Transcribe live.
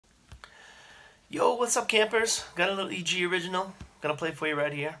Yo, what's up, campers? Got a little EG original. Gonna play for you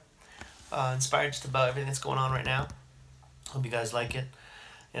right here. Inspired just about everything that's going on right now. Hope you guys like it.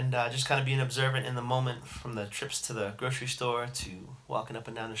 And just kind of being observant in the moment, from the trips to the grocery store to walking up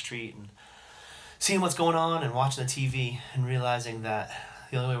and down the street and seeing what's going on and watching the TV and realizing that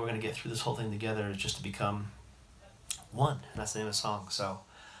the only way we're gonna get through this whole thing together is just to become one. And that's the name of the song. So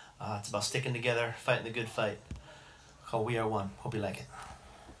it's about sticking together, fighting the good fight. Called We Are One. Hope you like it.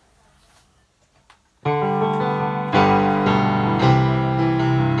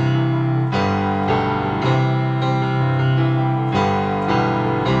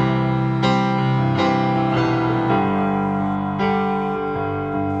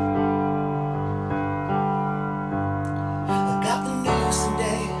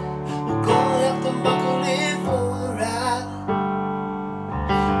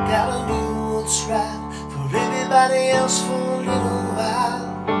 For everybody else for a little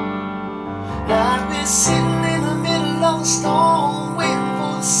while, like we're sitting in the middle of a storm, waiting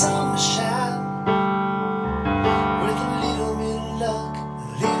for the sun to shine. With a little bit of luck, a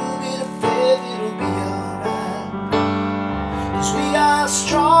little bit of faith, it'll be alright. 'Cause we are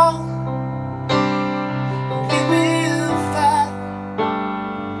strong, we will fight.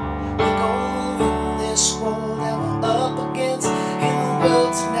 We're gonna win this war that we're up against in the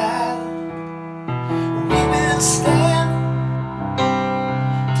world tonight. Stand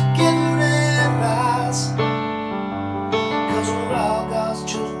together and rise, 'cause we're all God's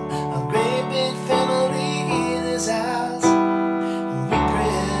children, a great big family in His eyes. And we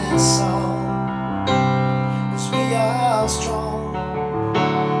press on, 'cause we are strong,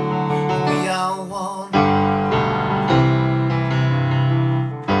 we are one.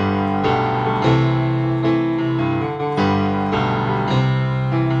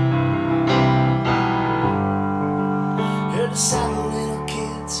 The sound of little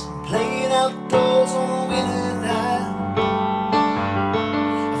kids playing outdoors on a winter night.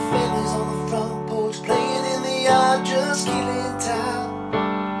 Our families on the front porch playing in the yard, just killing time.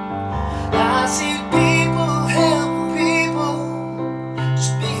 I see people helping people,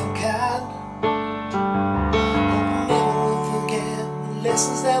 just being kind. Hope we never will forget the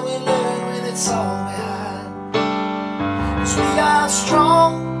lessons that we learned when it's all behind. 'Cause we are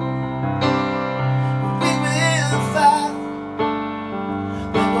strong,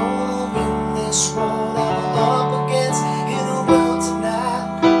 this war that we're up against in the world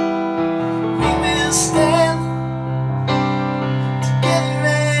tonight. We will stand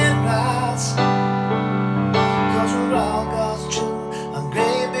together and rise, 'cause we're all God's children, a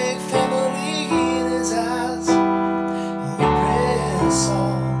great big family in His eyes. And we press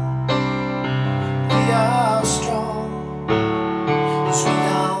on, we are strong, 'cause we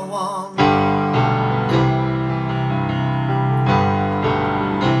are one.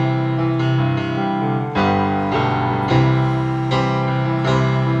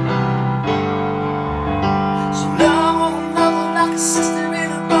 Sister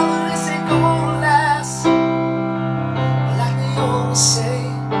and a brother, this ain't gonna last. But like they always say,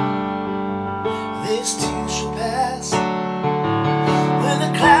 this too shall pass. When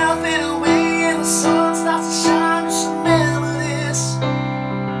the clouds fade away and the sun starts to shine, just remember this: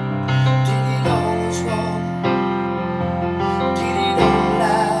 did it always wrong? Did it all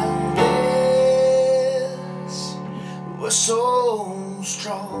like this? We're so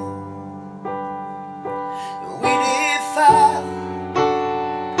strong. We did fight.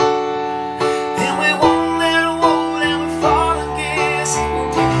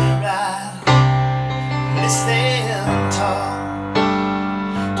 Stand tall,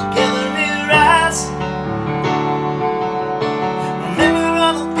 together we rise. Remember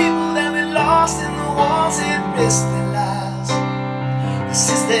all the people that we lost in the wars that risked their lives. This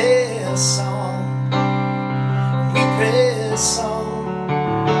is their song, we press on,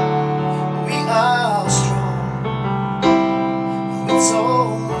 we are strong, it's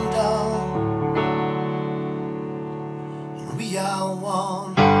all done, and we are one.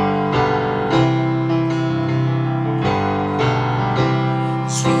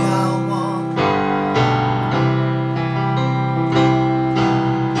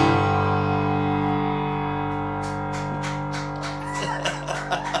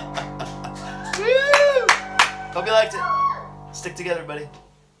 Hope you liked it. Stick together, buddy.